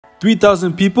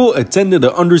3,000 people attended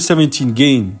the under-17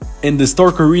 game. In the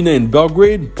Stark Arena in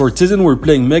Belgrade, Partizan were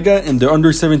playing Mega in the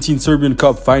under-17 Serbian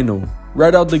Cup final.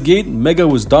 Right out the gate, Mega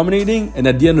was dominating, and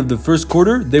at the end of the first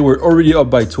quarter, they were already up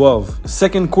by 12.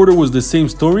 Second quarter was the same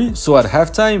story, so at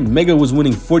halftime, Mega was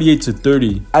winning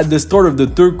 48-30. At the start of the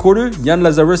third quarter, Jan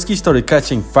Lazarevski started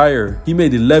catching fire. He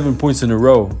made 11 points in a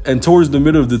row. And towards the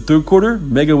middle of the third quarter,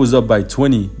 Mega was up by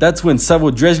 20. That's when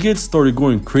Savo Drezgic started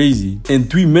going crazy. In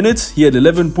 3 minutes, he had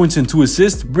 11 points and 2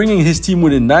 assists, bringing his team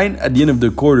within 9 at the end of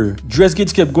the quarter.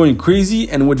 Drezgic kept going crazy,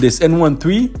 and with this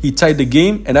N1-3, he tied the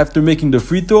game, and after making the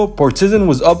free throw, Partizan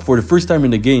was up for the first time in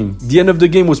the game. The end of the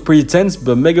game was pretty tense,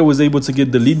 but Mega was able to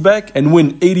get the lead back and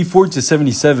win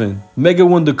 84-77. Mega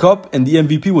won the cup, and the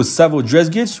MVP was Savo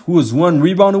Drezgic, who was 1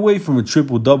 rebound away from a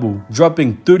triple-double,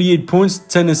 dropping 38 points,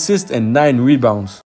 10 assists, and 9 rebounds.